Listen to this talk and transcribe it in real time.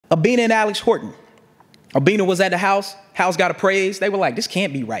Abina and Alex Horton. Abina was at the house. House got appraised. They were like, this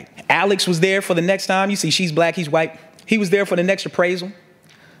can't be right. Alex was there for the next time. You see, she's black, he's white. He was there for the next appraisal.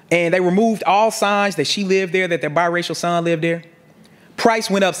 And they removed all signs that she lived there, that their biracial son lived there. Price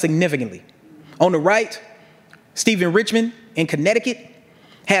went up significantly. On the right, Stephen Richmond in Connecticut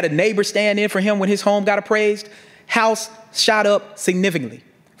had a neighbor stand in for him when his home got appraised. House shot up significantly.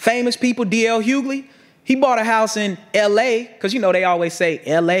 Famous people, D.L. Hughley, he bought a house in L.A. because, you know, they always say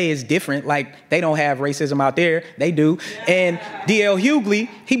L.A. is different. Like, they don't have racism out there. They do. And D.L. Hughley,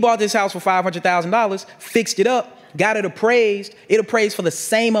 he bought this house for $500,000, fixed it up, got it appraised. It appraised for the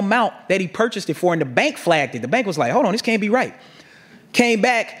same amount that he purchased it for, and the bank flagged it. The bank was like, hold on, this can't be right. Came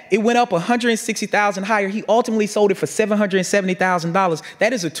back, it went up $160,000 higher. He ultimately sold it for $770,000.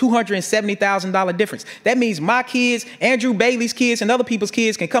 That is a $270,000 difference. That means my kids, Andrew Bailey's kids, and other people's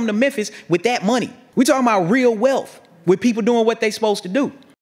kids can come to Memphis with that money. We're talking about real wealth with people doing what they're supposed to do.